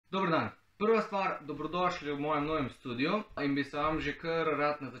Dober dan. Prva stvar, dobrodošli v mojem novem studiu in bi se vam že kar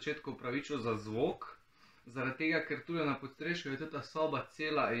rad na začetku opravičil za zvok, zaradi tega, ker tule na podstrešju je tudi ta soba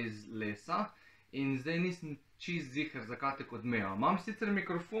cela iz lesa in zdaj nisem čist ziher, zakaj tako odmeva. Imam sicer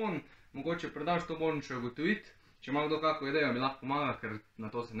mikrofon, mogoče predalč to moram še ugotoviti, če ima kdo kako idejo, mi lahko pomaga, ker na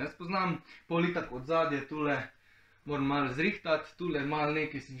to se ne spoznam. Pol itak od zadje tule moram malo zrihtati, tule malo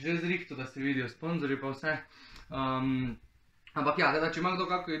nekaj sem že zrihtal, da se vidijo sponzorji pa vse. Ampak ja, da če ima kdo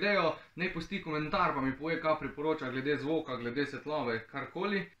kako idejo, naj pusti komentar pa mi pove, kaj priporoča glede zvoka, glede svetlobe,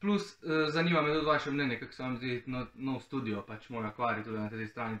 karkoli. Plus zanima me tudi vaše mnenje, kako se vam zdi nov studio, pač moj akvarij tudi na tej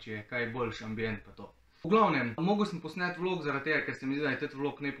strani, če je kaj boljši ambient pa to. V glavnem, mogel sem posneti vlog zaradi tega, ker se mi zdi, da je tudi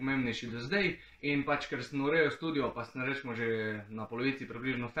vlog najpomembnejši do zdaj in pač, ker sem urejal studio, pa sem rečemo že na polovici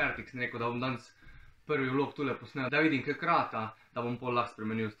približno fertik, sem rekel, da bom danes prvi vlog tule posnel, da vidim kaj krata, da bom pol lahko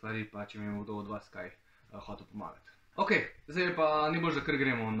spremenil stvari, pa če mi bo kdo od vas kaj hotel pomagati. Ok, zdaj pa ni bolj, da kar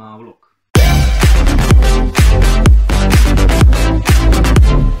gremo na vlog.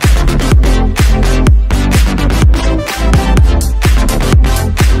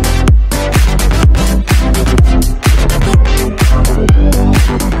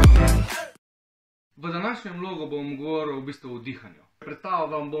 V današnjem vlogu bom govoril v bistvu o dihanju. Predstavil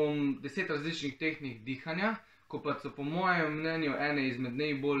vam bom 10 različnih tehnik dihanja, ko pa so po mojem mnenju ene izmed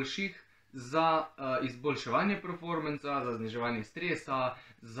najboljših za izboljševanje performansa, za zniževanje stresa,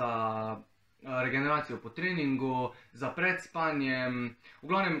 za regeneracijo po treningu, za pred spanjem. V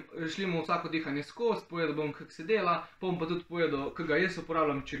glavnem, šli bomo vsako dihanje skozi, povedal bom, kako se dela, pa bom pa tudi povedal, kako ga jaz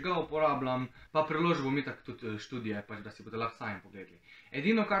uporabljam, če ga uporabljam, pa preložil bom itak tudi študije, pač da si boste lahko sami pogledali.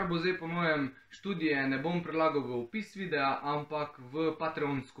 Edino, kar bo zdaj po mojem študije, ne bom predlagal v opis videa, ampak v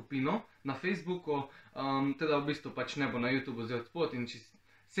Patreon skupino na Facebooku, teda v bistvu pač ne bo na YouTube zdaj odspod in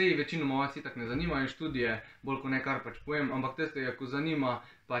sej večinoma vas itak ne zanimajo študije, bolj ko ne kar pač povem, ampak tiste, ko zanima,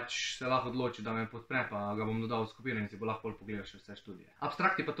 pač se lahko odloči, da me podpre, pa ga bom dodal v skupino in si bo lahko bolj pogledal še vse študije.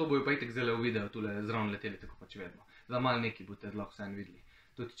 Abstrakti pa to bojo pa itak zdaj v videu tule zraven leteli, tako pač vedno. Za malo nekaj boste lahko vse videli,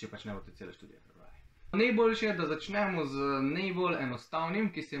 tudi če pač ne boste cele študije prebrali. Najboljše je, da začnemo z najbolj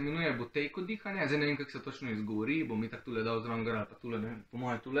enostavnim, ki se imenuje butejko dihanje. Zdaj ne vem, kako se točno izgovori, bom itak tule dal zraven gor ali pa tule, ne vem, po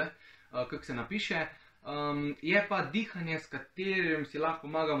moje tule, kako se napiše. Je pa dihanje, s katerim si lahko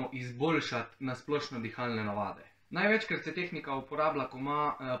pomagamo izboljšati na splošno dihalne navade. Največkrat se tehnika uporablja, ko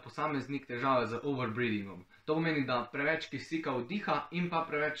ima posameznik težave z overbreathingom. To pomeni, da preveč kisika vdiha in pa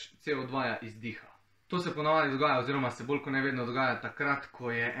preveč CO2 izdiha. To se ponavadi dogaja, oziroma se bolj kot ne vedno dogaja takrat,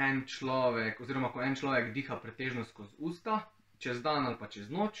 ko je en človek, oziroma ko en človek diha pretežno skozi usta, čez dan ali pa čez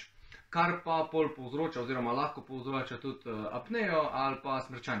noč, kar pa pol povzroča, oziroma lahko povzroča tudi apnejo ali pa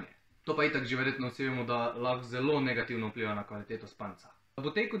smrčanje. To pa itak že verjetno vsi vemo, da lahko zelo negativno vpliva na kvaliteto spanca.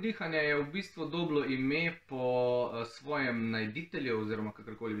 Butejko dihanje je v bistvu dobilo ime po svojem najditelju, oziroma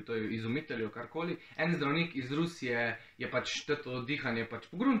kakorkoli bi to izumitelju, karkoli. En zdravnik iz Rusije je pač to dihanje pač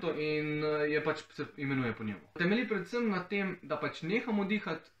pogruntal in je pač se imenuje po njemu. Temelji predvsem na tem, da pač nehamo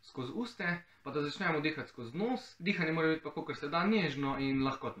dihati skozi uste, pa da začnemo dihati skozi nos. Dihanje mora biti pa kakor se da nežno in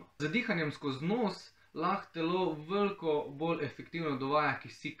lahkotno. Z dihanjem skozi nos lahko telo veliko bolj efektivno dovaja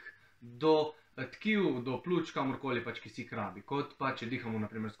kisik do tkiv, do pljuč, kamorkoli pač kisik rabi, kot pa če dihamo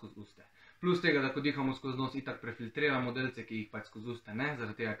naprimer skozi uste. Plus tega, da ko dihamo skozi nos, itak prefiltriramo delce, ki jih pač skozi uste ne,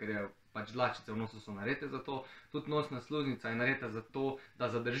 zaradi tega, ker je pač dlačice v nosu so narejene za to, tudi nosna sluznica je narejena za to,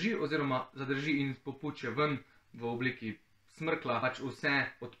 da zadrži, oziroma zadrži in popuče ven v obliki smrkla pač vse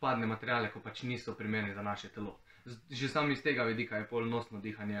odpadne materiale, ko pač niso primerni za naše telo. Že samo iz tega vidika je pol nosno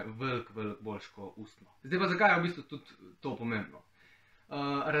dihanje veliko boljše kot ustno. Zdaj pa zakaj je v bistvu tudi to pomembno?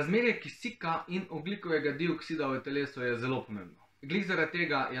 Razmerje kisika in ogljikovega dioksida v telesu je zelo pomembno. Glih zaradi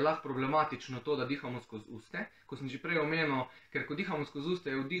tega je lahko problematično to, da dihamo skozi uste, ko sem že prej omenil, ker ko dihamo skozi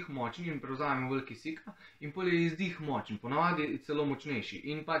uste je vdih močen in prevzamemo veliko kisika in pol je izdih močen, ponavadi celo močnejši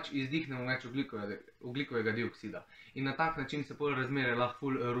in pač izdihnemo več ogljikovega dioksida in na tak način se pol razmerje lahko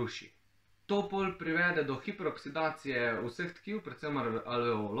ful ruši. To pol privede do hiperoksidacije vseh tkiv, predvsem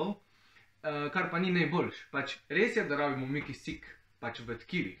alveolov, kar pa ni najboljš. Pač res je, da rabimo mi kisik pač v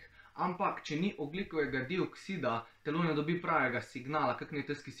tkivih, ampak če ni ogljikovega dioksida, telo ne dobi pravega signala, kako naj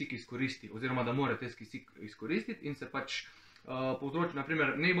tisti kisik izkoristi, oziroma da mora tisti kisik izkoristiti in se pač povzroči,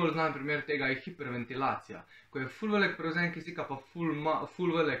 naprimer, najbolj znan primer tega je hiperventilacija, ko je ful velik prevzem kisika pa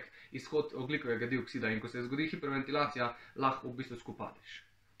ful velik izhod ogljikovega dioksida in ko se zgodi hiperventilacija, lahko v bistvu skupadeš.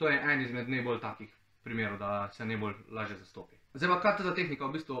 To je en izmed najbolj takih primerov, da se najbolj lažje zastopi. Zdaj pa kaj ta tehnika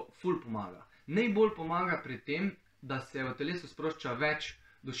v bistvu ful pomaga? Najbolj pomaga pri tem, da se v telesu sprošča več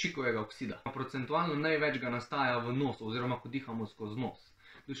dušikovega oksida. Procentualno največ ga nastaja v nosu, oziroma ko dihamo skozi nos.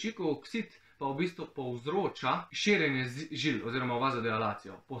 Dušikov oksid pa v bistvu povzroča širjenje žil oziroma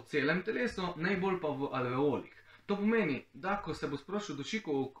vazodilatacijo po celem telesu, najbolj pa v alveolih. To pomeni, da ko se bo sproščil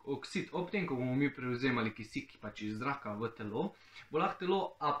dušikov oksid, ob tem, ko bomo mi prevzemali kisik pač iz zraka v telo, bo lahko telo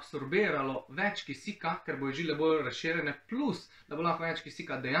absorbiralo več kisika, ker bojo žile bolj razširjene, plus da bo lahko več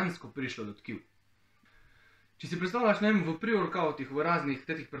kisika dejansko prišlo do tkiv. Če si predstavljaš, ne vem, v pre-workoutih, v raznih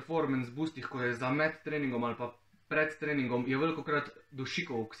tetih performance boostih, ko je za med treningom ali pa pred treningom, je velikokrat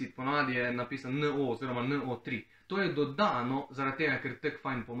dušikov oksid, ponavadi je napisan NO oziroma NO3. To je dodano zaradi tega, ker tek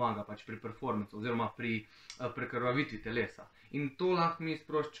fajn pomaga pač pri performancu oziroma pri prekrvavitvi telesa. In to lahko mi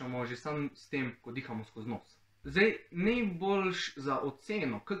sproščamo že sam s tem, ko dihamo skozi nos. Zdaj, najboljš za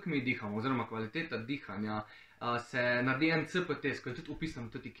oceno, kako mi dihamo oziroma kvaliteta dihanja, se naredi en CPT, ko je tudi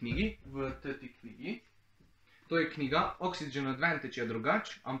opisan v tej knjigi. V tej knjigi. To je knjiga, Oxygen Advantage je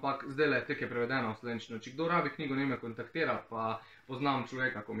drugač, ampak zdaj tek je prevedena v slovenščino. Če kdo rabi knjigo, naj me kontaktira, pa poznam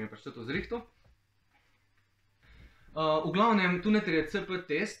človeka, ko mi je pač to zrihtal. V glavnem, tu noter je CP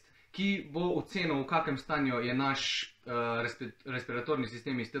test, ki bo ocenil, v kakem stanju je naš respiratorni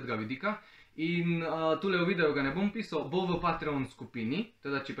sistem iz tega vidika. In tule v videu ga ne bom pisal, bo v Patreon skupini,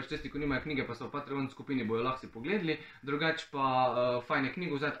 teda če pač tisti, ko nimajo knjige, pa so v Patreon skupini, bojo lahko si pogledali, drugače pa fajn je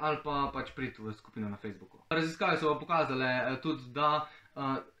knjigo vzeti ali pa pač priti v skupino na Facebooku. Raziskave so pa pokazale tudi, da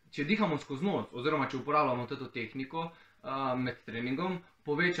če dihamo skozi nos, oziroma če uporabljamo to tehniko med treningom,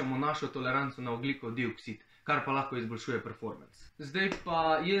 povečamo našo toleranco na ogljikov dioksid, kar pa lahko izboljšuje performance. Zdaj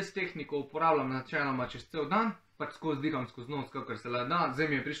pa jaz tehniko uporabljam načeloma čez cel dan, pač skozi diham skozi nos, kakor se le da. Zdaj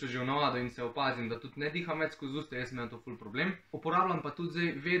mi je prišlo že v navado in se opazim, da tudi ne diham več skozi usta, jaz imam to ful problem. Uporabljam pa tudi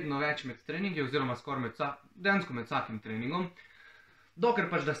zdaj vedno več med treningi, oziroma skoraj dejansko med vsakim treningom, dokler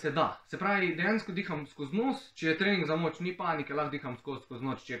pač da se da. Se pravi, dejansko diham skozi nos, če je trening za moč, ni panike, lahko diham skozi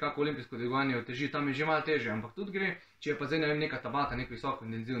noč, če je kako olimpijsko dvigovanje v teži, tam je že malo težje, ampak tudi gre, če je pa zdaj ne vem neka tabata, nek visoko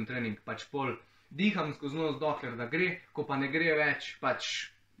intenziven trening, pač pol diham skozi nos, dokler da gre, ko pa ne gre več,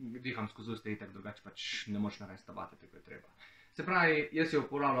 pač diham skozi usta, itak drugače pač ne moč narediti tabate, tako je treba. Se pravi, jaz jo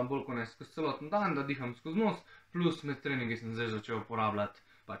uporabljam bolj kot ne skozi celoten dan, da diham skozi nos, plus med treningi sem zdaj začel uporabljati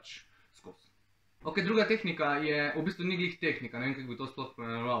pač skozi. Ok, druga tehnika je, v bistvu ni glih tehnika, ne vem, kako bi to sploh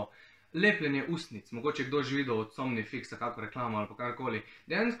poimenoval. Lepljenje ustnic, mogoče kdo že videl od Somnifixa, kako reklamo ali pa karkoli.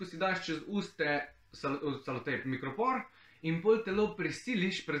 Dejansko si daš čez uste salotejp mikropor in pol telo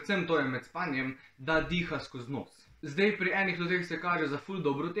prisiliš, predvsem to je med spanjem, da diha skozi nos. Zdaj pri enih ljudeh se kaže za ful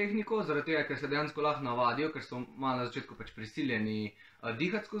dobro tehniko, zaradi tega, ker se dejansko lahko navadijo, ker so malo na začetku pač prisiljeni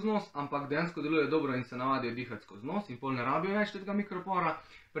dihati skozi nos, ampak dejansko deluje dobro in se navadijo dihati skozi nos in pol ne rabijo več tega mikropora.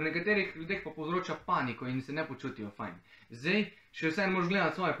 Pri nekaterih ljudeh pa povzroča paniko in se ne počutijo fajn. Zdaj, še vseeno moraš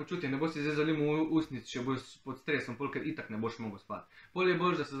gledati svoje počutje, ne boš si zdaj zalil ustnic, če boš pod stresom, pol ker itak ne boš mogel spati. Pol je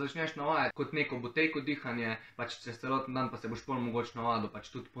bolj, da se začneš navajati kot neko butejko dihanje, pač čez celoten dan pa se boš pol mogoče navadil, pač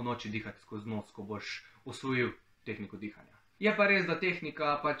tudi po noči dihati skozi nos, ko boš osvojil tehniko dihanja. Je pa res, da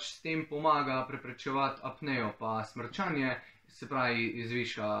tehnika pač s tem pomaga preprečevati apnejo pa smrčanje, se pravi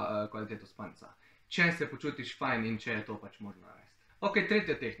zviša kvaliteto spanca. Če se počutiš fajn in če je to pač možno narediti. Ok,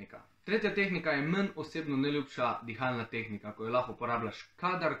 tretja tehnika. Tretja tehnika je meni osebno najljubša dihalna tehnika, ko jo lahko uporabljaš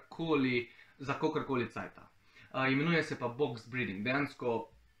kadarkoli, za kakorkoli cajta. Imenuje se pa box breathing, dejansko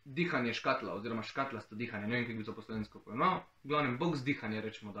dihanje škatla oziroma škatlasto dihanje, ne vem, kako bi to po slovensko poimenoval. V glavnem box dihanje,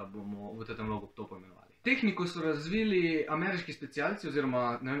 rečemo, da bomo v tem logu to poimenovali. Tehniko so razvili ameriški specialci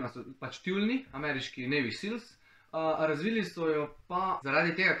oziroma, ne vem, so pač tjulni, ameriški Navy Seals. Razvili so jo pa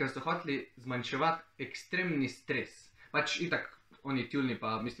zaradi tega, ker so hoteli zmanjševati ekstremni stres. Pač itak oni tjulni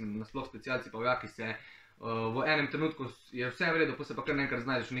pa, mislim, nasploh specialci pa vojaki se v enem trenutku je vse v redu, pa se pa kar nekaj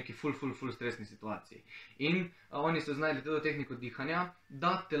znajdeš v neki ful stresni situaciji. In oni so znajdli to tehniko dihanja,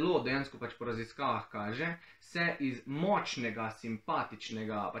 da telo dejansko pač po raziskavah kaže, se iz močno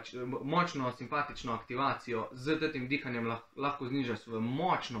simpatično aktivacijo z tem dihanjem lahko znižaš v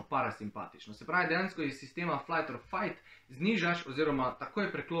močno parasimpatično. Se pravi, dejansko iz sistema flight or fight znižaš oziroma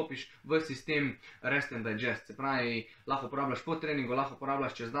takoj preklopiš v sistem rest and digest. Se pravi, lahko uporabljaš po treningu, lahko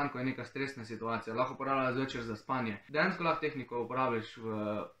uporabljaš čez dan, ko je neka stresna situacija, lahko uporabljaš zvečer za spanje. Dejansko lahko tehniko uporabljaš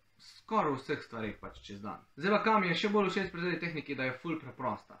v skoraj vseh stvarih pač čez dan. Zdaj pa kam je še bolj všeč pri tej tehniki, da je ful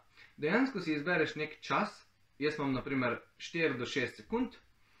preprosta. Dejansko si izbereš nek čas, jaz imam na primer 4 do 6 sekund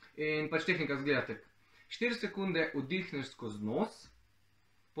in pač tehnika zgleda tako. 4 sekunde vdihneš skozi nos,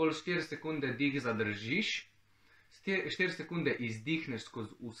 pol 4 sekunde dih zadržiš, 4 sekunde izdihneš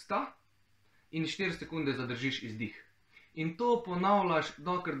skozi usta in 4 sekunde zadržiš izdih. In to ponavljaš,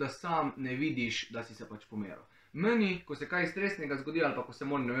 dokler da sam ne vidiš, da si se pač pomeril. Meni, ko se kaj stresnega zgodi ali pa ko se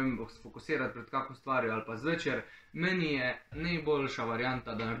moram, ne vem, sfokusirati pred kakšno stvarjo ali pa zvečer, meni je najboljša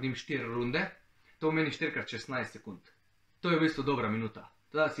varianta, da naredim 4 runde, to meni 4x16 sekund. To je v bistvu dobra minuta.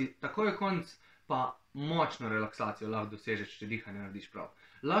 Teda si takoj konc pa močno relaksacijo lahko dosežeš, če dihanje narediš prav.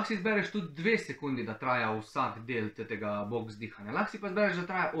 Lahko si izbereš tudi 2 sekundi, da traja vsak del tega box dihanja. Lahko si pa izbereš, da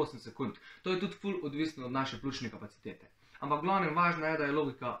traja 8 sekund. To je tudi ful odvisno od naše pljučne kapacitete. Ampak glavnem važno je, da je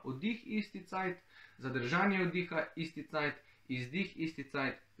logika vdih isti cajt, zadržanje vdiha isti cajt, izdih isti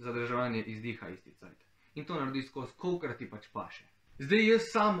cajt, zadrževanje izdiha isti cajt. In to naredi skozi, kolikor ti pač paše. Zdaj jaz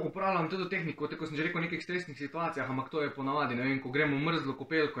sam uporabljam to tehniko, tako sem že rekel, v nekih stresnih situacijah, ampak to je ponavadi, ne vem, ko gremo v mrzlo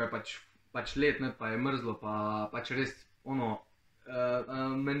kopelko, je pač let, ne, pa je mrzlo, pa pač res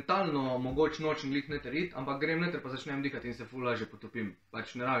mentalno mogoč noč glih neter iti, ampak grem neter pa začnem dihati in se ful lažje potopim.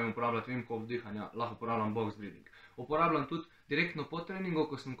 Pač ne rabim uporabljati Wim Hof dihanja, lahko uporabljam box breathing. Uporabljam tudi direktno po treningu,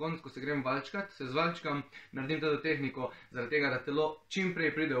 ko se grem valčkat, se zvalčkam, naredim to tehniko, zaradi tega, da telo čim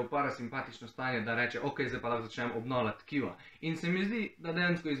prej pride v parasimpatično stanje, da reče, ok, zdaj pa lahko začnem obnavljati tkiva. In se mi zdi, da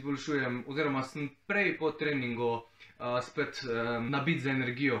dejansko izboljšujem, oziroma sem prej po treningu spet nabit za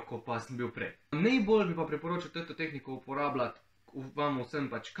energijo, ko pa sem bil prej. Najbolj bi pa priporočil to tehniko uporabljati vam vsem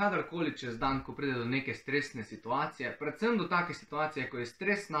pač kadarkoli čez dan, ko pride do neke stresne situacije, predvsem do take situacije, ko je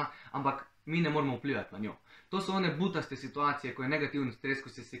stresna, ampak mi ne moramo vplivati na njo. To so one butaste situacije, ko je negativni stres, ko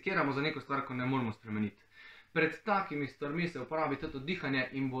se sekiramo za neko stvar, ko ne moramo spremeniti. Pred takimi stvarmi se uporabi to dihanje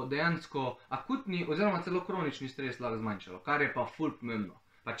in bo dejansko akutni oziroma celo kronični stres lahko zmanjšalo, kar je pa ful pomembno,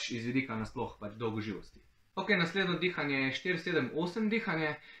 pač iz vidika nasploh pač dolgoživosti. Ok, naslednjo dihanje je 4-7-8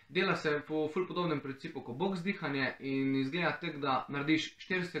 dihanje, dela se po ful podobnem principu kot box dihanje in izgleda tako, da narediš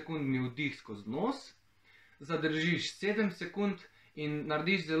 4 sekundni vdih skozi nos, zadržiš 7 sekund in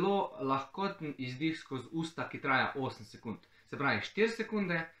narediš zelo lahkoten izdih skozi usta, ki traja 8 sekund. Se pravi 4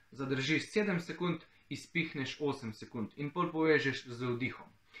 sekunde, zadržiš 7 sekund, izpihneš 8 sekund in pol povežeš z vdihom.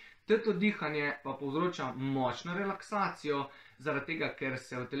 To dihanje pa povzroča močno relaksacijo, zaradi tega, ker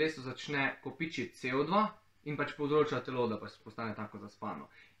se v telesu začne kopičiti CO2 in pač povzroča telo, da pač postane tako zaspano.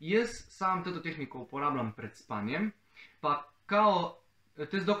 Jaz sam to tehniko uporabljam pred spanjem, pa kao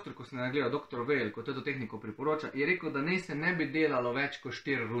test doktor, ko sem nagledal, dr. Weil, ko to tehniko priporoča, je rekel, da naj se ne bi delalo več kot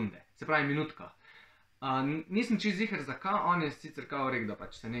 4 runde, se pravi minutka. Nisem čist ziher zakaj, on je sicer kao rekel, da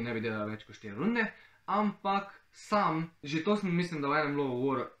pač se ne bi delalo več kot 4 runde, ampak sam, že to sem mislim, da v enem vlogu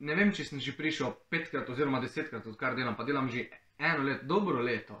govoril, ne vem, če sem že prišel 5krat oziroma 10krat, odkar delam, pa delam že eno leto, dobro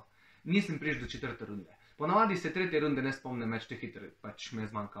leto, nisem prišel do 4. runde. Ponavadi se 3. runde ne spomnim več te hitre, pač me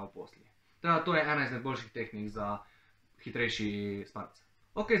zmanjka v posli. To je ena izmed boljših tehnik za hitrejši spanec.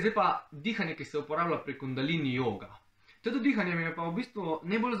 Ok, zdaj pa dihanje, ki se uporablja pri kundalini joga. To dihanje mi je pa v bistvu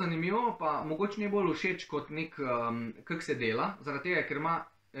najbolj zanimivo, pa mogoče najbolj všeč kot kako se dela, zaradi tega,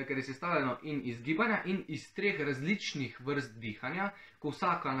 ker je sestavljeno in iz gibanja in iz 3 različnih vrst dihanja, ko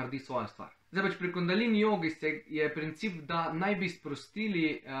vsaka naredi svojo stvar. Zdaj pač pri kundalini jogi je princip, da naj bi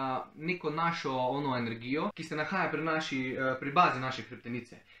sprostili neko našo energijo, ki se nahaja pri bazi naše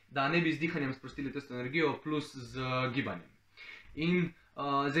hrbtenice. Da ne bi z dihanjem sprostili tisto energijo plus z gibanjem. In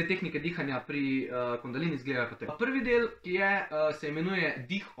zdaj tehnike dihanja pri kundalini izgledajo pa tako. Prvi del, ki se imenuje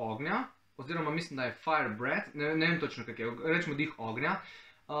dih ognja, oziroma mislim, da je fire breath, ne vem točno kak je, rečemo dih ognja.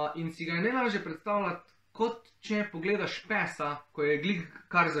 In si ga je najlažje predstavljati, kot če pogledaš pesa, ko je glih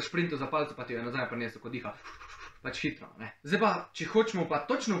kar zašprintal za palco, pa ti je nazaj prinesel, ko diha pač hitro. Zdaj pa, če hočemo pa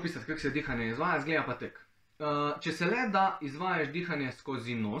točno opisati, kako se dihanje izvaja, izgleda pa tako. Če se le da izvajaš dihanje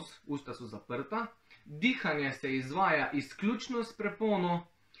skozi nos, usta so zaprta, dihanje se izvaja izključno s prepono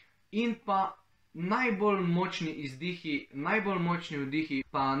in pa najbolj močni izdihi, najbolj močni vdihi,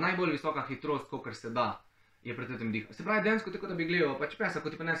 pa najbolj visoka hitrost, kolikor se da, je pri tem dihanju. Se pravi, dejansko tako, da bi gledal pač pesa, ko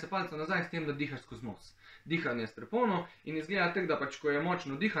ti prinese palco nazaj, s tem, da dihaš skozi nos. Dihanje s prepono in izgleda tako, da pač, ko je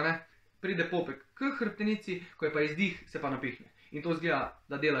močno dihanje, pride popek k hrbtenici, ko je pa izdih, se pa napihne. In to izgleda,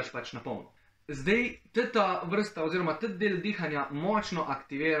 da delaš pač na polno. Zdaj, ta vrsta oziroma ta del dihanja močno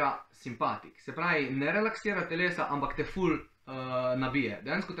aktivira simpatik. Se pravi, ne relaksira telesa, ampak te ful nabije.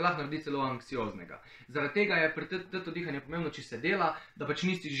 Dejansko te lahko naredi celo anksioznega. Zaradi tega je pri to dihanje pomembno, če se dela, da pač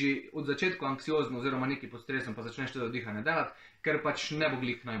nisi že od začetka anksiozen oziroma neki pod stresom, pa začneš to dihanje delati, ker pač ne bo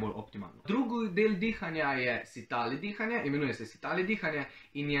glih najbolj optimalno. Drugi del dihanja je sitali dihanje, imenuje se sitali dihanje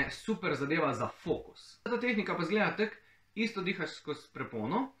in je super zadeva za fokus. Ta tehnika pa izgleda tako, isto dihaš skozi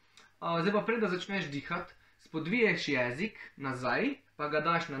prepono, zdaj pa prej, da začneš dihati, spodviješ jezik nazaj, pa ga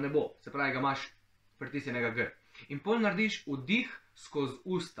daš na nebo, se pravi, ga imaš pritisnjenega gr. In pol narediš vdih skozi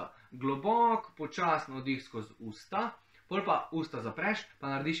usta, globok, počasen vdih skozi usta, pol pa usta zapreš, pa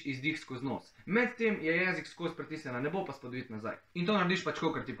narediš izdih skozi nos. Medtem je jezik skozi pritisnjen na nebo, pa spodvit nazaj. In to narediš pač,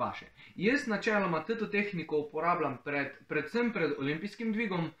 kakor ti paše. Jaz načeloma to tehniko uporabljam predvsem pred olimpijskim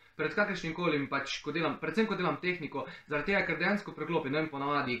dvigom, pred kakršnim kolim pač, predvsem ko delam tehniko, zaradi tega, ker dejansko preklopim, ne vem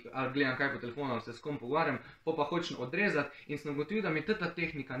ponavadi, ali gledam kaj po telefonu, ali se s kom pogovarjam, pa hočem odrezati in sem ugotovil, da mi ta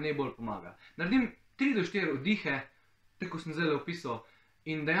tehnika najbolj pomaga. Naredim 3 do 4 vdihe, tako sem zdaj opisal,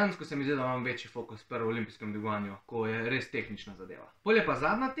 in dejansko se mi zdi, da imam večji fokus pri olimpijskem dvigovanju, ko je res tehnična zadeva. Pol je pa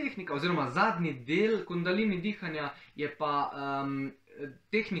zadnja tehnika, oziroma zadnji del kundalini dihanja, je pa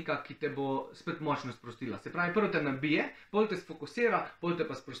tehnika, ki te bo spet močno sprostila. Se pravi, prvo te nabije, pol te sfokusira, pol te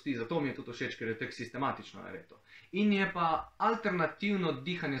pa sprosti. Zato mi je tudi všeč, ker je tako sistematično naredo. In je pa alternativno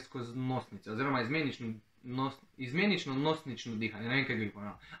dihanje skozi nosnice, oziroma izmenično nosnično dihanje, ne vem, kaj bi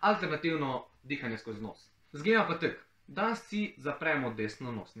ponavljal. Alternativno dihanje skozi nos. Zgleda pa tako, da si zapremo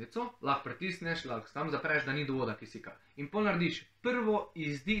desno nosnico, lahko pritisneš, lahko tam zapreš, da ni dovoda kisika. In pol narediš prvo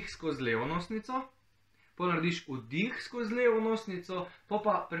izdih skozi levo nosnico, pol narediš vdih skozi levo nosnico,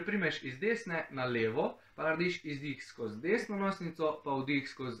 pa priprimeš iz desne na levo, pa narediš izdih skozi desno nosnico, pa vdih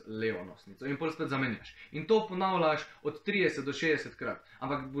skozi levo nosnico. In pol spet zamenjaš. In to ponavljaš od 30 do 60 krat.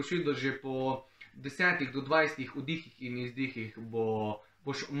 Ampak boš videl, že po 10 do 20 vdihih in izdihih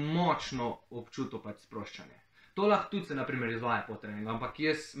boš močno občutil pač sproščanje. To lahko tudi se naprimer izvaja po treningu, ampak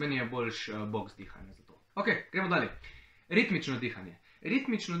meni je boljš boks dihanje za to. Ok, gremo dalje. Ritmično dihanje.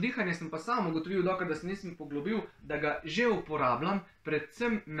 Ritmično dihanje sem pa sam ugotovil, dokler da se nisem poglobil, da ga že uporabljam,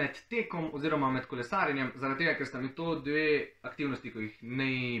 predvsem med tekom oziroma med kolesarjenjem, zaradi tega, ker sta mi to 2 aktivnosti, ko jih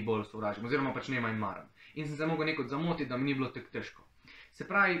najbolj sovražim, oziroma pač najmanj maram. In sem se mogel nekod zamotiti, da mi ni bilo tako težko. Se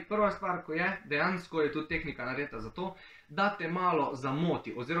pravi, prva stvar, ko je, dejansko je tudi tehnika narejena za to, da te malo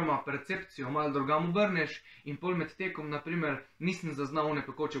zamoti, oziroma percepcijo malo drugam obrneš in pol med tekom, naprimer, nisem zaznal one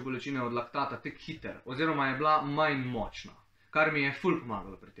pekoče bolečine od laktata tako hiter, oziroma je bila manj močna, kar mi je ful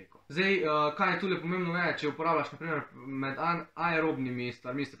pomagalo pri teku. Zdaj, kaj je tule pomembno je, če uporabljaš naprimer med aerobnimi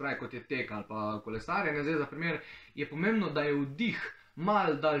stvarmi, se pravi kot je tek ali pa kolesarjenje, zdaj za primer, je pomembno, da je vdih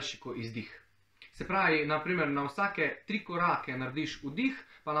malo daljši kot izdih. Se pravi, naprimer, na vsake 3 korake narediš vdih,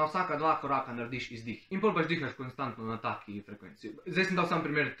 pa na vsaka 2 koraka narediš izdih. In pol pač dihaš konstantno na taki frekvenci. Zdaj sem dal sam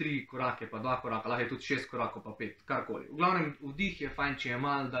primer 3 korake, pa 2 koraka, lahko je tudi 6 korakov, pa 5, karkoli. V glavnem, vdih je fajn, če je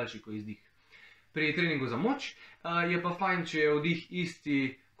malo daljši kot izdih. Pri treningu za moč je pa fajn, če je vdih isti,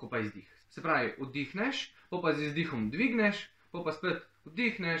 kot pa izdih. Se pravi, vdihneš, pa z izdihom dvigneš, pa spet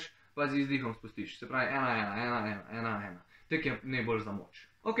vdihneš, pa z izdihom spustiš. Se pravi, 1, 1, 1, 1, 1. Tak je najbolj za moč.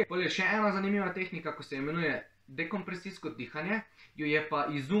 Ok, pol je še ena zanimiva tehnika, ko se imenuje dekompresijsko dihanje, jo je pa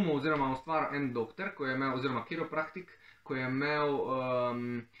izumil oziroma ustvaril en doktor, oziroma kiropraktik, ko je imel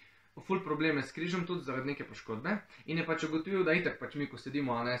ful probleme s križem tudi zaradi neke poškodbe in je pač ugotovil, da itak pač mi, ko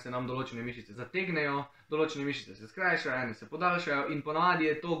sedimo, se nam določene mišice zategnejo, določene mišice se skrajšajo, ene se podaljšajo in ponavadi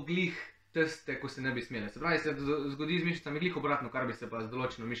je to glih tiste, ko se ne bi smele. Se pravi, se zgodi z mišicami glih obratno, kar bi se pa z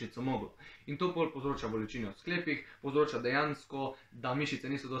določeno mišico moglo. In to pol povzroča bolečine v sklepih, povzroča dejansko, da mišice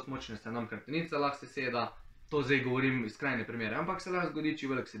niso dosti močne, se nam hrbtenica lahko seseda, to zdaj govorim iz skrajne primere, ampak se lahko zgodi,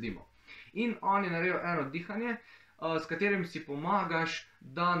 če veliko sedimo. In on je naredil eno dihanje, s katerim si pomagaš,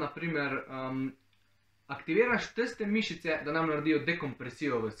 da naprimer aktiviraš tiste mišice, da nam naredijo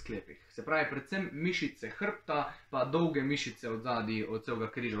dekompresijo v sklepih. Se pravi, predvsem mišice hrbta, pa dolge mišice od zadaj, od celega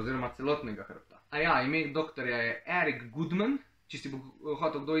križa, oziroma celotnega hrbta. Ime doktorja je Eric Goodman, če si bo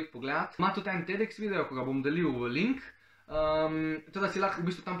hotel kdo iti pogledat. Ima tudi en TEDx video, ko ga bom delil v link. Teda si lahko v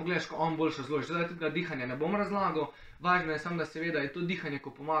bistvu tam pogledaš, ko on boljše razloži. Teda tudi dihanja ne bom razlagal. Važno je samo, da seveda je to dihanje,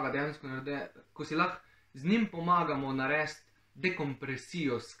 ko pomaga dejansko narediti, ko si lahko z njim pomagamo narediti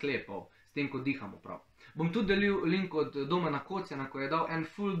dekompresijo sklepov, s tem, ko dihamo prav. Bom tudi delil link od Domana Kocjana, ko je dal en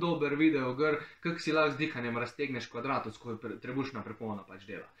ful dober video, kako si lahko z dihanjem raztegneš kvadratus, ko trebušna prepona pač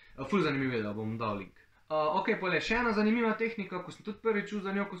dela. Ful zanimiv video, bom dal link. Ok, pol je še ena zanimiva tehnika, ko sem tudi prvič čul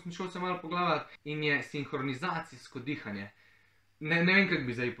za njo, ko sem šel se malo pogledati, in je sinhronizacijsko dihanje. Ne vem, kako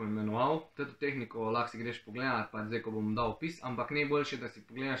bi zdaj poimenoval, to tehniko lahko si greš pogledati, pa zdaj, ko bom dal opis, ampak najboljše, da si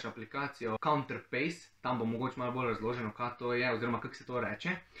pogledaš aplikacijo Counterpace, tam bo mogoče malo bolj razloženo, kaj to je, oziroma kako se to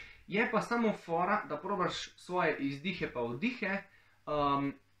reče. Je pa samo fora, da probaš svoje izdihe pa vdihe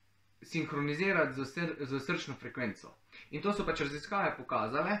sinhronizirati z srčno frekvenco. In to so pač raziskave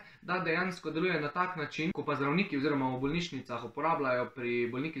pokazale, da dejansko deluje na tak način, ko pa zdravniki oziroma v bolnišnicah uporabljajo pri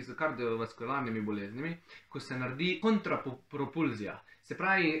bolnikih z kardiovaskularnimi boleznimi, ko se naredi kontrapropulzija. Se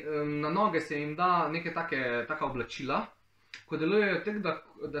pravi, na noge se jim da neke taka oblačila, ko delujejo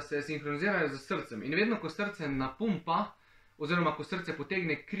tako, da se sinhronizirajo z srcem. In vedno, ko srce napumpa, oziroma ko srce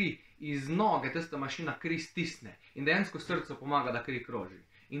potegne kri iz noge, tista mašina kri stisne in dejansko srcu pomaga, da kri kroži.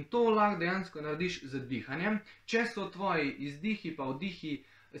 In to lahko dejansko narediš z dihanjem, če so tvoji izdihi pa vdihi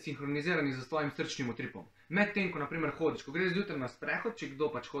sinhronizirani z tvojim srčnim utripom. Medtem, ko naprimer hodiš, ko greš zjutraj na sprehod, če kdo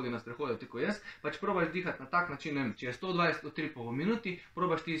pač hodi na sprehod, tako jaz, pač probaš dihati na tak način, ne vem, če je 120 utripov v minuti,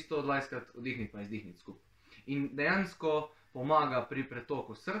 probaš ti 120krat vdihniti pa izdihniti skupaj. In dejansko pomaga pri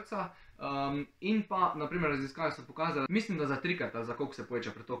pretoku srca in pa, naprimer, raziskave so pokazali, mislim, da za 3-krat, za koliko se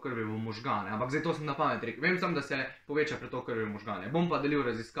poveča pretok krvi v možgane, ampak zdaj to sem na pamet rekel. Vem samo, da se poveča pretok krvi v možgane. Bom pa delil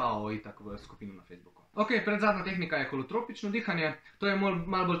raziskavo itak v skupino na Facebooku. Ok, predzadnja tehnika je holotropično dihanje. To je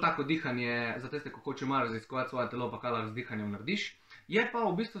malo bolj tako dihanje za tiste, ko hoče malo raziskovati svoje telo, pa kaj lahko z dihanjem narediš. Je pa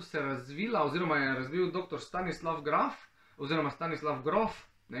v bistvu se razvila, oziroma je razvil dr. Stanislav Graf, oziroma Stanislav Grof,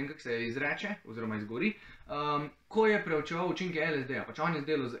 ne vem, kako se izreče, oziroma izgovori, ko je preučeval učinke LSD-ja. Pač on je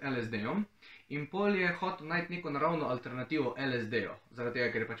delal z LSD-jem in pol je hotel najti neko naravno alternativo LSD-ju, zaradi tega,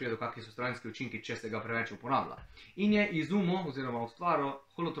 ker je pač vedel, kakšni so stranski učinki, če se ga preveč uporablja. In je izumil, oziroma ustvaril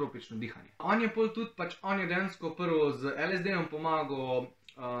holotropično dihanje. On je pol tudi, pač on je dejansko prvo z LSD-jem pomagal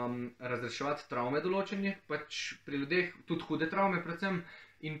razreševati travme določenih, pač pri ljudeh, tudi hude travme predvsem.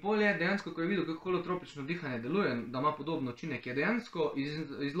 In pol je dejansko, ko je videl, kako holotropično dihanje deluje, da ima podobno učinek, je dejansko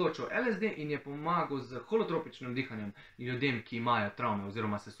izločil LSD in je pomagal z holotropičnim dihanjem ljudem, ki imajo travme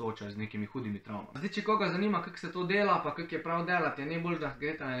oziroma se soočajo z nekimi hudimi travmami. Zdaj, če koga zanima, kako se to dela, pa kako je prav delati, je najbolj, da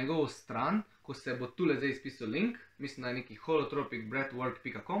greste na njegovo stran, ko se bo tule zdaj izpisal link, mislim, da je neki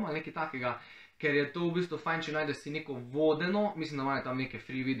holotropicbreathwork.com ali nekaj takega, ker je to v bistvu fajn, če najdeš si neko vodeno, mislim, da imajo tam neke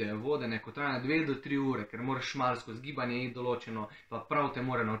free videe vodene, ko traja 2 do 3 ure, ker moraš malo skozi gibanje iti določeno, pa prav te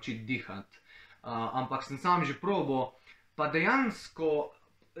mora naučiti dihati. Ampak sem sam že probo, pa dejansko,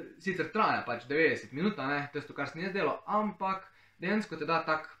 sicer traja pač 90 minut, tisto, kar sem jaz delal, ampak dejansko te da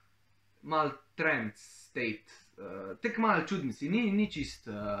tak mal trend state, tek malo čudni si, ni čist,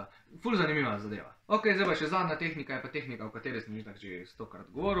 ful zanimiva zadeva. Ok, zdaj pa še zadnja tehnika, je pa tehnika, o kateri sem že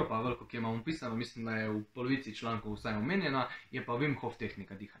 100-krat govoril, pa veliko, ki imam opisano, mislim, da je v polovici člankov vsaj omenjena, je pa Wim Hof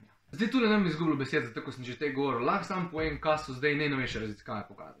tehnika dihanja. Zdaj tule ne bom izgubil besed, zato ko sem že te govoril, lahko sam povem, kaj so zdaj najnovejše raziskave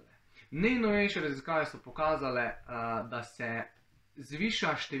pokazale. Najnovejše raziskave so pokazale, da se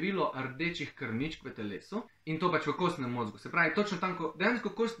zviša število rdečih krvničk v telesu in to pač v kostnem mozgu. Se pravi, točno tam, ko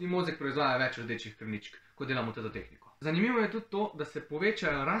dejansko kostni mozek proizvaja več rdečih krvničk, ko delamo to tehniko. Zanimivo je tudi to, da se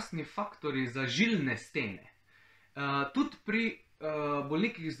povečajo rastni faktorji za žilne stene. Tudi pri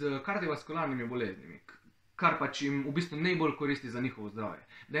bolnikih z kardiovaskularnimi boleznimi, kar pač jim v bistvu najbolj koristi za njihovo zdravje.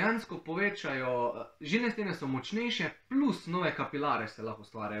 Dejansko povečajo, žilne stene so močnejše, plus nove kapilare se lahko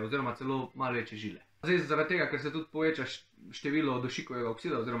ustvarjajo, oziroma celo malo večje žile. Zdaj, zaradi tega, ker se tudi poveča število dušikovega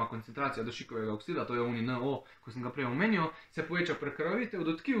oksida, oziroma koncentracija dušikovega oksida, to je oni NO, ko sem ga prej omenil, se poveča prekrvavitev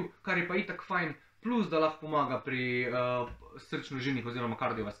do tkiv, kar je pa itak fajn, plus da lahko pomaga pri srčno-žilnih oziroma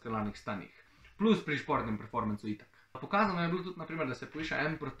kardiovaskularnih stanjih, plus pri športnem performancu itak. Pokazano je bilo tudi, naprimer, da se poviša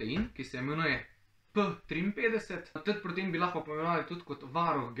en protein, ki se imenuje P53. Tet protein bi lahko pomenovali tudi kot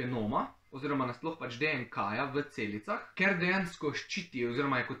varuh genoma, oziroma nasploh pač DNK-ja v celicah, ker dejansko ščiti,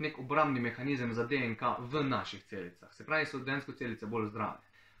 oziroma je kot nek obrambni mehanizem za DNK v naših celicah. Se pravi, so dejansko celice bolj zdrave.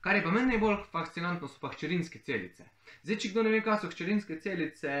 Kar je pa meni najbolj fascinantno, so pa hčerinske celice. Zdaj, če kdo ne ve, kaj so hčerinske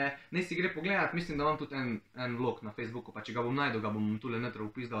celice, naj si gre pogledat, mislim, da imam tudi en vlog na Facebooku, pa če ga bom najdel, ga bom tule noter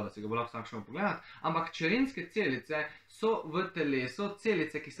vpisal, da se ga bo lahko vsak šel pogledat. Ampak hčerinske celice so v telesu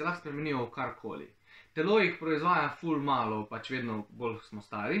celice, ki se lahko spremenijo v karkoli. Telo jih proizvaja ful malo, pač vedno bolj smo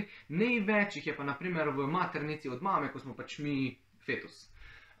stari. Največ jih je pa naprimer v maternici od mame, ko smo pač mi fetus.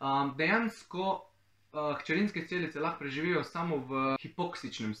 Dejansko hčerinske celice lahko preživijo samo v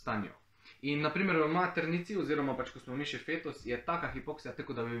hipoksičnem stanju. In naprimer v maternici, oziroma pač ko smo mi še fetus, je taka hipoksija,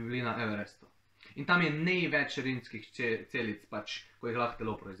 tako da bi bili na Everestu. In tam je največ hčerinskih celic, pač, ko jih lahko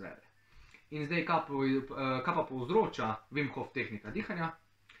telo proizvede. In zdaj, kaj pa povzroča Wim Hof tehnika dihanja?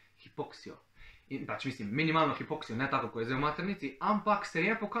 Hipoksijo. In pač mislim, minimalno hipoksijo, ne tako, ko je zdaj v maternici, ampak se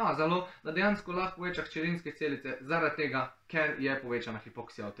je pokazalo, da dejansko lahko poveča hčerinske celice zaradi tega, ker je povečana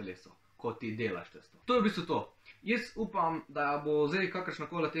hipoksija v telesu, ko ti delaš testo. To je v bistvu to. Jaz upam, da bo zdaj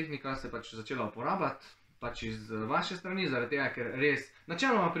kakršnakoli tehnika se pač začela uporabljati, pač iz vaše strani, zaradi tega, ker res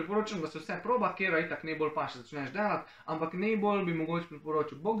načeloma priporočam, da se vse proba, kjer itak najbolj pa še začneš delati, ampak najbolj bi mogoče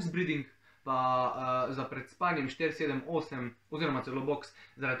priporočil box breathing, pa za pred spanjem 4, 7, 8 oziroma celo boks,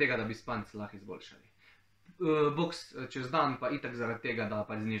 zaradi tega, da bi spanci lahko izboljšali. Boks čez dan pa itak zaradi tega, da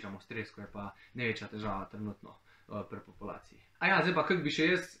pač znižamo stres, ko je pa največja težava trenutno pri populaciji. A ja, zdaj pa kako bi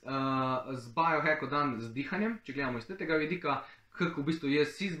še jaz z biohacko dan z dihanjem, če gledamo iz tega vidika, kako v bistvu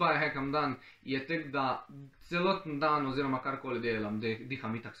jaz si z biohackam dan, je tek, da celoten dan oziroma karkoli delam,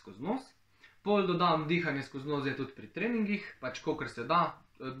 diham itak skozi nos. Pol dodam dihanje skozi nos zdaj tudi pri treningih, pač kolikor se da,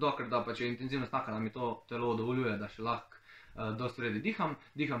 dokler da pač je intenzivnost taka, da mi to telo dovoljuje, da še lahko dosti redi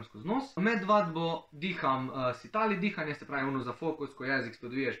diham skozi nos. Med vadbo diham sitali dihanje, se pravi ono za fokus, ko jezik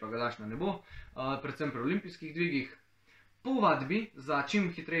spodviješ pa ga daš na nebo, predvsem pri olimpijskih dvigih. Po vadbi za čim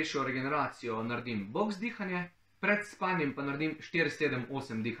hitrejšo regeneracijo naredim boks dihanje, pred spanjem pa naredim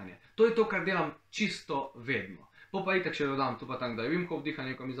 4-7-8 dihanje. To je to, kar delam čisto vedno. Pa itak še dodam, tu pa tam kdaj Wim Hof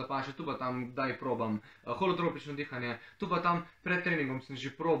dihanje, ko mi zapaše, tu pa tam kdaj probam holotropično dihanje, tu pa tam pred treningom sem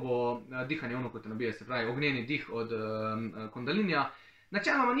že probal dihanje ono, kot te nabije, se pravi ognjeni dih od Kundalinija.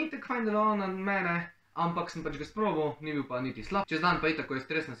 Načeloma ni tako fajn deloval na mene, ampak sem pač ga sprobal, ni bil pa niti slab. Čez dan pa itak, ko je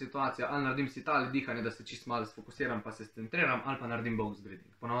stresna situacija, ali naredim sitali dihanje, da se čisto malo sfokusiram pa se scentriram, ali pa naredim box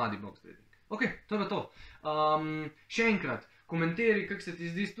breathing, ponavadi box breathing. Ok, to je pa to. Še enkrat, komentiri, kako se ti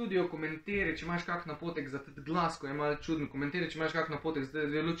zdi studio, komentiri, če imaš kak napotek za ta glas, ko je malo čuden, komentiri, če imaš kak napotek za te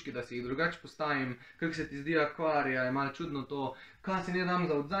dve lučki, da si jih drugače postavim, kako se ti zdi akvarija, je malo čudno to, kaj se ne dam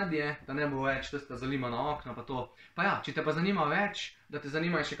za odzadje, da ne bo več tista zalimana okna pa to. Pa ja, če te pa zanima več, da te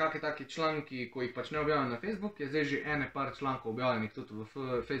zanimajo še kakšni taki članki, ko jih pač ne objavljam na Facebook, je zdaj že ene par člankov objavljenih tudi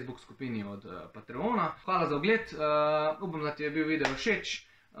v Facebook skupini od Patreona. Hvala za ogled, upam, da ti je bil video všeč,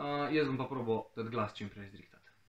 jaz bom pa probal dati glas čim prej zrihtal.